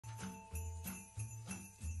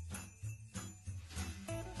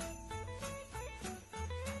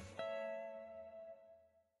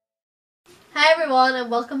Hi everyone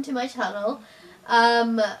and welcome to my channel.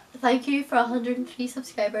 Thank you for 103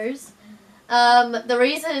 subscribers. The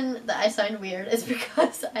reason that I sound weird is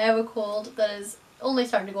because I have a cold that is only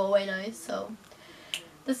starting to go away now, so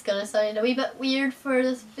this is gonna sound a wee bit weird for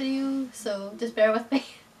this video, so just bear with me.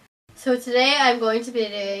 So today I'm going to be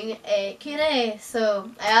doing a Q&A.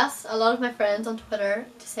 So I asked a lot of my friends on Twitter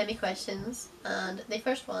to send me questions, and the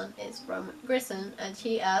first one is from Grayson, and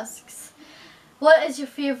she asks, what is your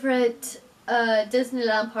favourite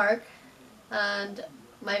Disneyland park? And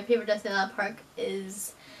my favourite Disneyland park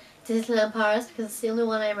is Disneyland Paris because it's the only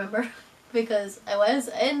one I remember because I was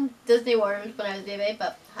in Disney World when I was a baby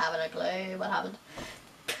but haven't a clue what happened.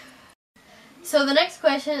 So the next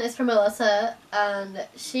question is from Melissa, and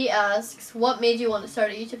she asks, what made you want to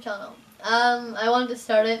start a YouTube channel? I wanted to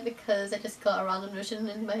start it because I just got a random notion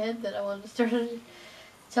in my head that I wanted to start a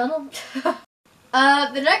channel.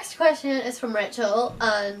 The next question is from Rachel,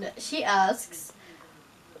 and she asks,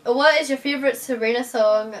 what is your favourite Sabrina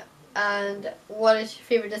song and what is your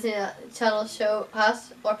favourite Disney Channel show,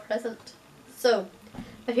 past or present? So,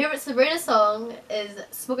 my favourite Sabrina song is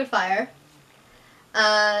Smoke and Fire,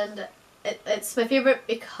 and it's my favourite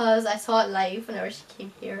because I saw it live whenever she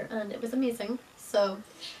came here and it was amazing. So,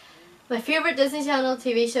 my favourite Disney Channel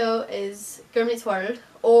TV show is Girl Meets World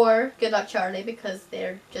or Good Luck Charlie because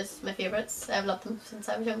they're just my favourites. I've loved them since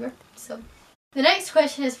I was younger. So, the next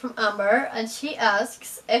question is from Amber, and she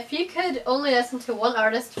asks, if you could only listen to one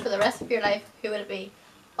artist for the rest of your life, who would it be?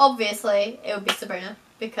 Obviously, it would be Sabrina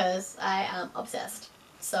because I am obsessed.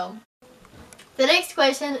 So, the next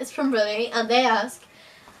question is from Bruni, and they ask,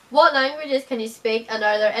 what languages can you speak, and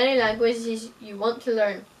are there any languages you want to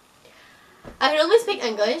learn? I can only speak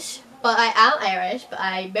English, but I am Irish, but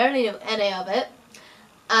I barely know any of it.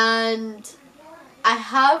 And I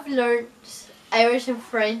have learnt Irish and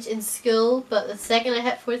French in school, but the second I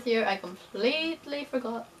hit 4th year, I completely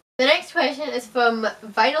forgot. The next question is from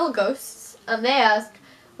Vinyl Ghosts, and they ask,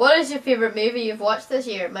 what is your favourite movie you've watched this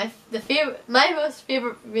year? My most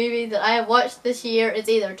favourite movie that I have watched this year is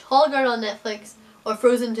either Tall Girl on Netflix or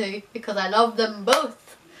Frozen 2 because I love them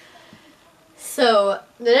both. So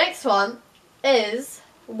the next one is,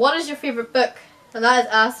 what is your favourite book? And that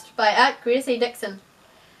is asked by @GraceDixon.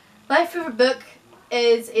 My favourite book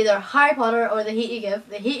is either Harry Potter or The Heat You Give.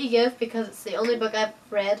 The Heat You Give because it's the only book I've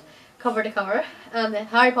read cover to cover, and the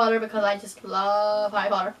Harry Potter because I just love Harry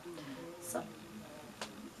Potter. So.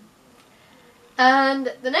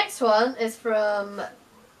 And the next one is from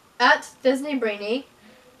 @DisneyBrainy.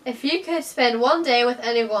 If you could spend one day with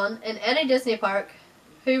anyone in any Disney park,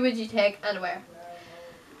 who would you take and where?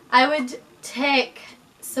 I would take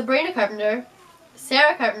Sabrina Carpenter,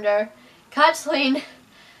 Sarah Carpenter, Caitlín,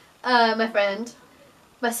 my friend,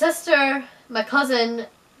 my sister, my cousin,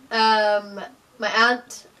 my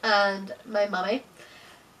aunt, and my mummy.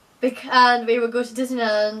 And we would go to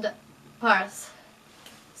Disneyland Paris.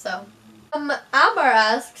 So. Amber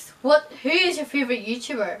asks, who is your favourite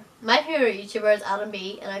YouTuber? My favourite YouTuber is Adam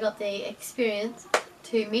B, and I got the experience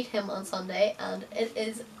to meet him on Sunday, and it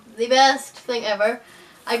is the best thing ever.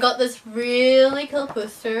 I got this really cool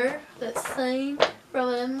poster that's signed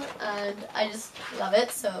from him, and I just love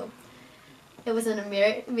it, so it was an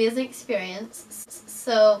amazing experience.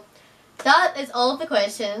 So that is all of the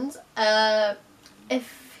questions.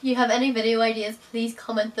 If you have any video ideas, please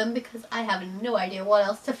comment them because I have no idea what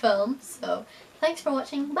else to film. So thanks for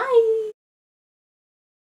watching. Bye!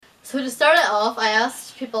 So to start it off, I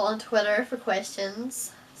asked people on Twitter for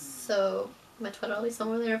questions. So my Twitter will be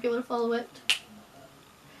somewhere there if you want to follow it.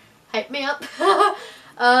 Hype me up.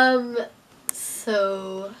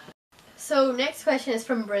 So next question is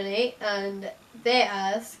from Bruni, and they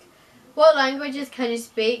ask, what languages can you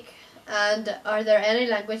speak, and are there any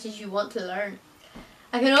languages you want to learn?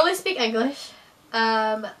 I can only speak English.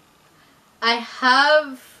 I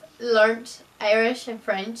have learnt Irish and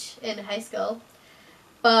French in high school,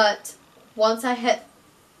 but once I hit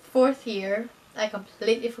 4th year, I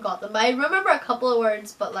completely forgot them. I remember a couple of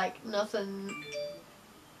words, but like nothing.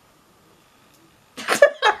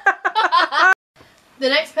 The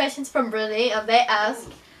next question's from Bruni, and they ask,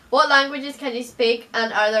 what languages can you speak,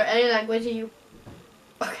 and are there any languages you...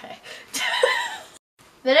 Okay.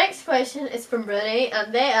 The next question is from Bruni,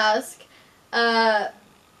 and they ask,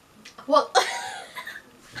 what...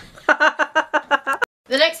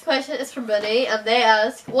 The next question is from Bruni, and they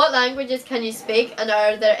ask, what languages can you speak, and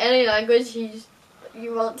are there any languages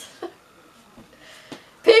you want?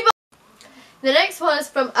 People! The next one is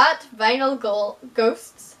from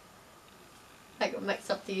 @VinylGhosts. I got mixed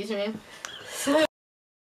up the username.